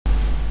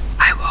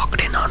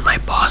on my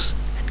boss,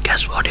 and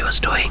guess what he was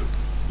doing?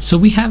 So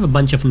we have a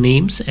bunch of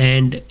names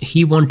and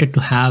he wanted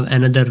to have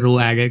another row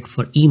added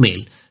for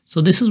email.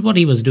 So this is what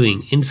he was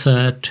doing.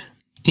 Insert,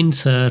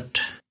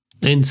 insert,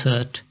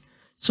 insert.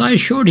 So I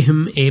showed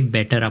him a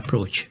better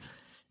approach.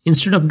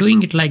 Instead of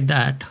doing it like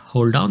that,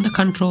 hold down the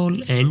control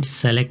and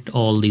select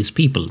all these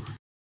people.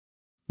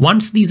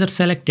 Once these are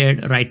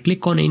selected, right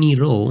click on any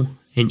row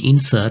and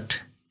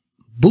insert.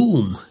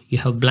 Boom, you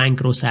have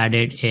blank rows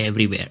added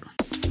everywhere.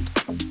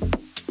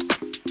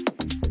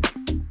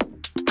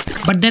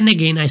 But then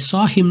again, I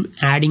saw him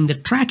adding the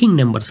tracking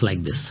numbers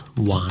like this.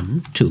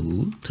 1,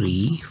 2,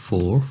 3,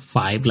 4,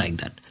 5 like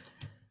that.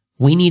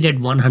 We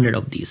needed 100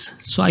 of these.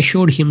 So I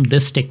showed him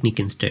this technique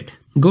instead.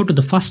 Go to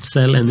the first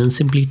cell and then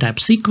simply type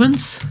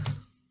sequence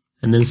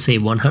and then say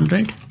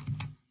 100.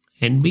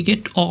 And we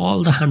get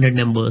all the 100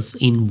 numbers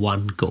in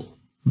one go.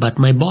 But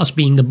my boss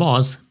being the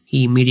boss,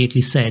 he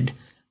immediately said,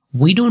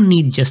 we don't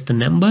need just the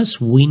numbers.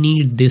 We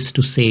need this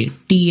to say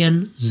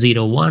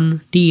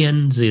TN01,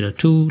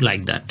 TN02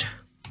 like that.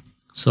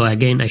 So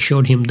again, I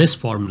showed him this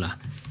formula,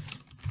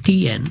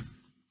 TN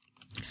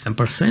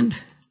ampersand,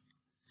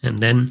 and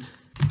then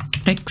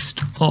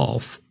text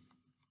of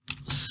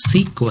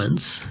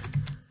sequence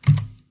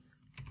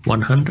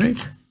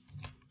 100,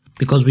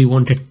 because we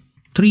wanted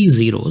 3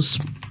 zeros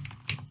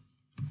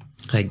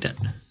like that.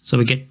 So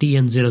we get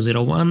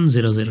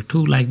TN001,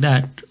 002 like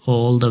that,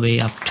 all the way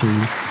up to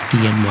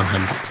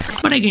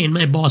TN100. But again,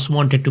 my boss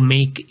wanted to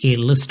make a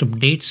list of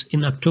dates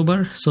in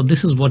October. So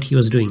this is what he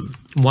was doing.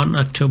 1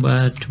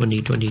 October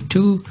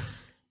 2022.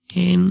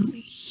 And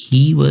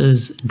he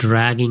was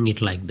dragging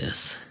it like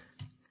this.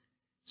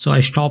 So I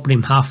stopped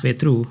him halfway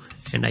through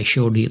and I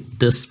showed you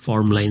this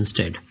formula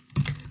instead.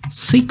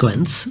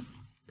 Sequence.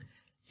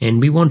 And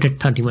we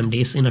wanted 31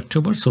 days in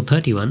October. So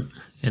 31.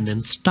 And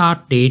then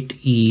start date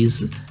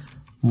is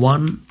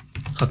 1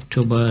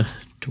 October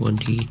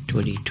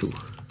 2022.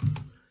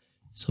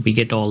 So we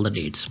get all the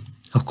dates.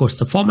 Of course,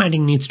 the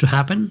formatting needs to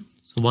happen.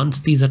 So once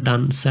these are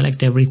done,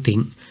 select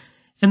everything.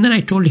 And then I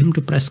told him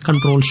to press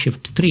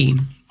Ctrl+Shift+3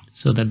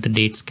 so that the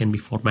dates can be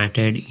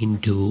formatted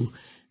into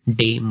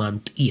day,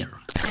 month, year.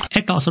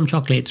 At Awesome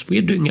Chocolates, we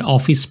are doing an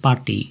office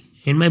party.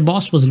 And my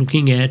boss was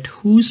looking at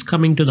who's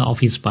coming to the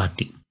office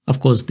party. Of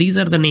course, these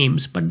are the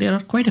names, but there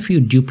are quite a few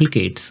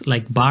duplicates.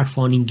 Like Bart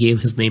Fawning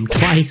gave his name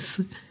twice.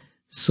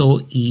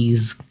 So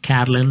is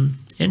Carolyn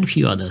and a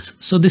few others.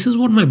 So this is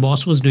what my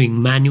boss was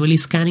doing, manually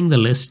scanning the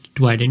list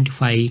to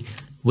identify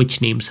which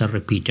names are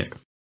repeated.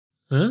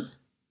 Huh?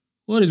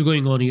 What is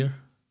going on here?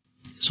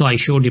 So I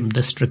showed him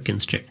this trick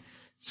instead.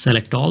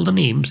 Select all the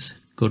names,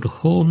 go to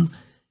Home,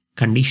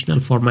 Conditional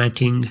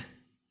Formatting,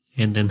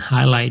 and then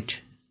highlight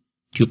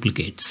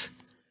duplicates.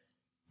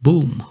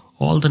 Boom,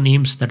 all the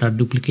names that are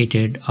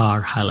duplicated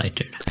are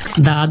highlighted.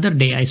 The other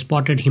day I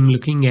spotted him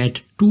looking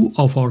at 2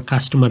 of our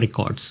customer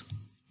records.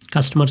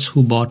 Customers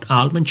who bought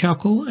almond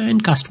choco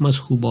and customers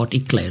who bought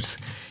eclairs.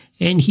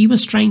 And he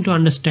was trying to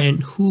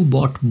understand who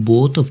bought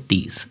both of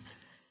these.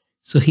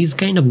 So he's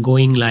kind of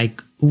going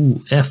like,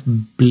 ooh, F.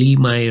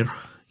 Bleemeyer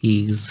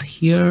is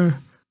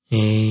here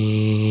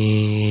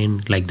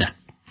and like that.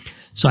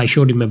 So I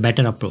showed him a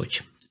better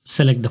approach.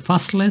 Select the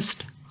first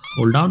list,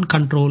 hold down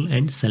Control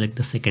and select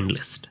the second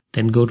list.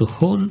 Then go to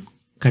Home,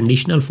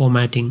 Conditional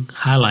Formatting,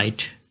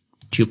 highlight,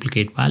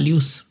 duplicate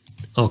values.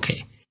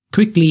 Okay.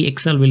 Quickly,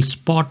 Excel will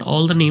spot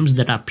all the names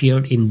that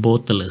appeared in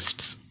both the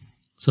lists.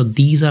 So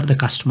these are the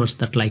customers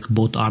that like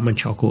both almond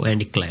choco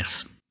and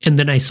eclairs. And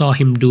then I saw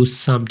him do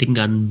something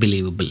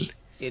unbelievable.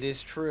 It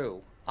is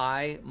true.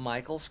 I,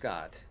 Michael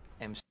Scott,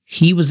 am...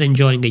 He was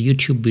enjoying a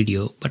YouTube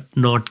video, but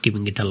not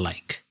giving it a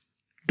like.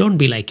 Don't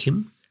be like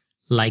him.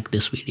 Like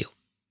this video.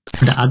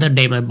 The other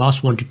day, my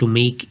boss wanted to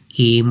make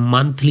a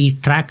monthly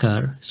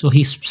tracker. So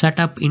he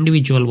set up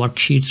individual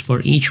worksheets for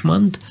each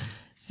month.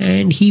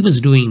 And he was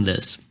doing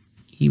this.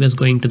 He was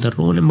going to the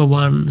row number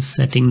 1,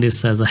 setting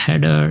this as a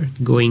header,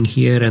 going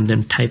here and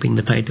then typing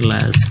the title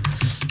as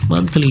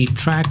monthly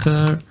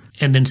tracker,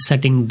 and then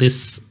setting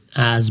this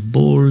as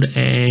bold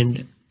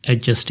and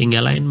adjusting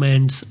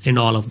alignments and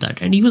all of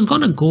that. And he was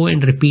gonna go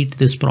and repeat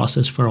this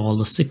process for all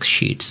the 6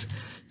 sheets.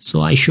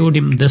 So I showed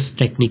him this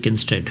technique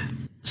instead.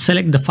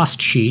 Select the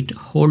first sheet,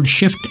 hold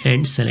Shift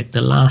and select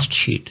the last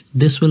sheet.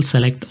 This will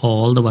select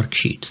all the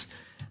worksheets.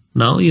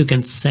 Now you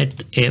can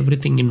set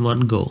everything in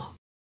one go.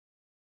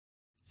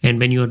 And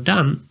when you are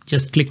done,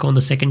 just click on the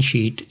second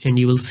sheet and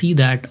you will see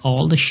that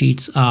all the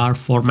sheets are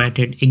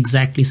formatted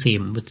exactly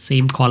same, with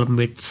same column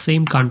width,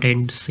 same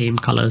content, same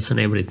colors and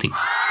everything.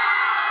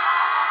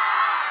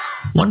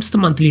 Once the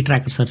monthly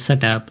trackers are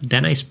set up,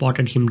 then I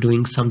spotted him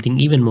doing something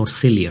even more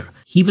sillier.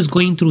 He was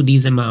going through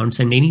these amounts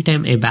and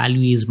anytime a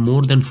value is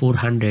more than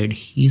 400,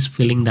 he's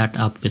filling that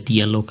up with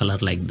yellow color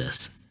like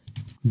this.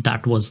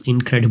 That was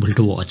incredible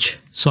to watch.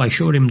 So I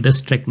showed him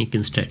this technique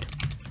instead.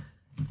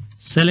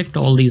 Select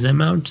all these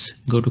amounts,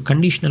 go to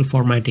Conditional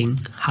Formatting,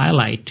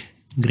 highlight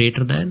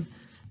greater than,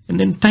 and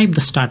then type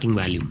the starting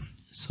value.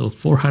 So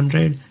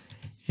 400,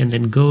 and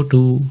then go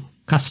to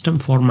Custom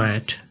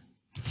Format,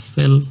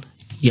 fill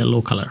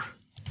yellow color.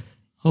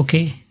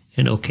 Okay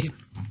and okay.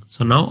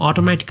 So now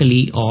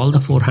automatically all the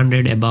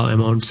 400 above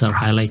amounts are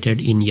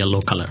highlighted in yellow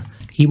color.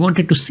 He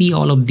wanted to see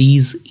all of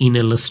these in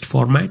a list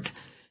format.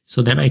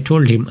 So then I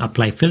told him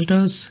apply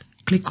filters,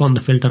 click on the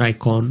filter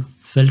icon,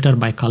 filter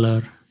by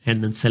color,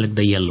 and then select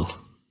the yellow.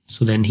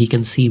 So then he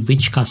can see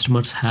which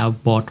customers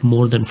have bought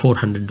more than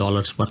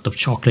 $400 worth of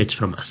chocolates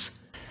from us.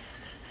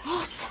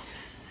 Awesome.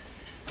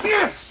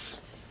 Yes.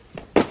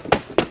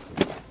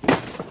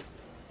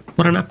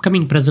 For an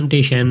upcoming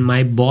presentation,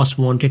 my boss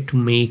wanted to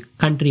make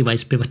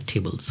country-wise pivot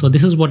tables. So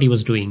this is what he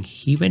was doing.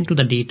 He went to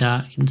the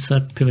data,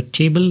 insert pivot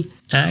table,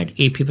 add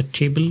a pivot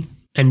table,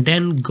 and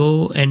then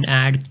go and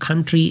add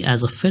country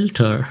as a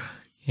filter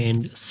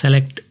and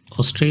select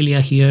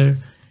Australia here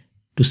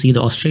to see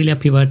the Australia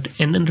pivot,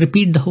 and then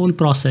repeat the whole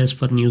process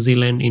for New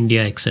Zealand,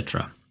 India,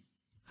 etc.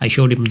 I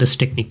showed him this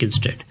technique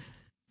instead.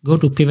 Go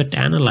to pivot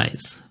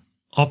analyze,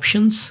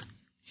 options,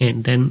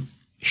 and then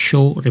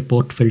show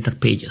report filter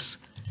pages.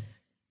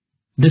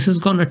 This is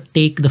going to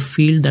take the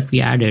field that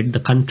we added, the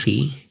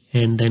country,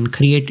 and then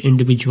create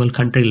individual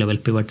country level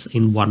pivots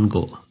in one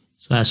go.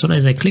 So as soon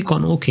as I click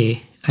on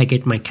OK, I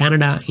get my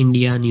Canada,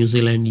 India, New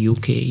Zealand,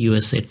 UK,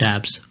 USA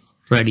tabs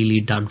readily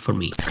done for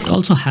me. I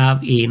also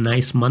have a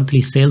nice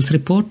monthly sales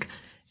report,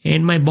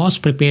 and my boss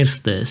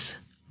prepares this,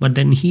 but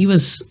then he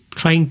was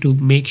trying to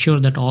make sure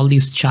that all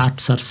these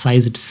charts are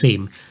sized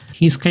same.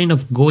 He's kind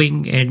of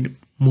going and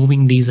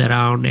moving these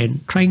around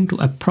and trying to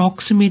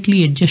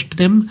approximately adjust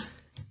them,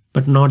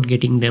 but not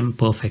getting them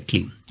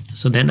perfectly.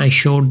 So then I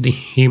showed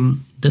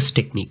him this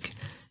technique.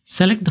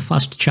 Select the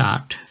first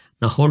chart.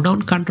 Now hold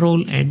down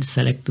Control and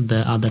select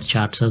the other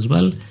charts as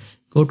well.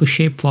 Go to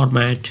shape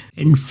format,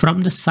 and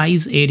from the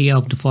size area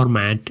of the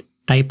format,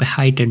 type a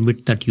height and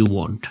width that you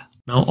want.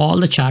 Now all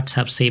the charts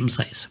have same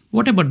size.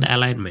 What about the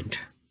alignment?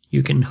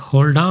 You can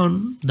hold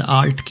down the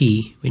Alt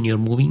key when you're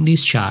moving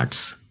these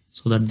charts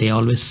so that they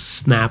always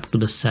snap to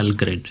the cell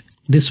grid.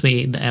 This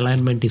way the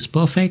alignment is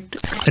perfect.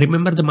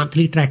 Remember the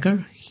monthly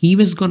tracker? He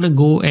was gonna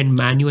go and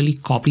manually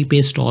copy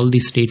paste all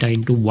this data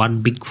into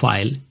one big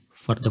file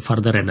for the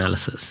further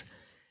analysis.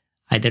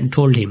 I then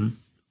told him,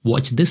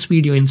 watch this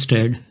video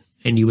instead,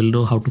 and you will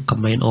know how to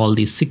combine all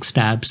these 6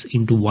 tabs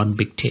into one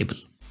big table.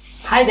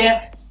 Hi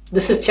there,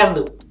 this is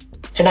Chandoo,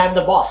 and I'm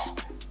the boss.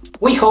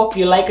 We hope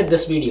you liked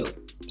this video.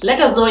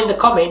 Let us know in the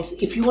comments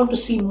if you want to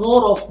see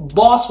more of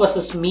boss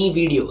versus me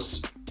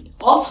videos.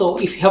 Also,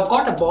 if you have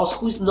got a boss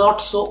who is not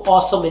so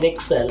awesome in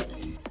Excel,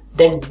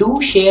 then do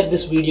share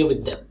this video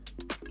with them.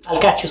 I'll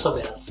catch you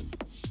somewhere else.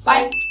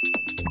 Bye.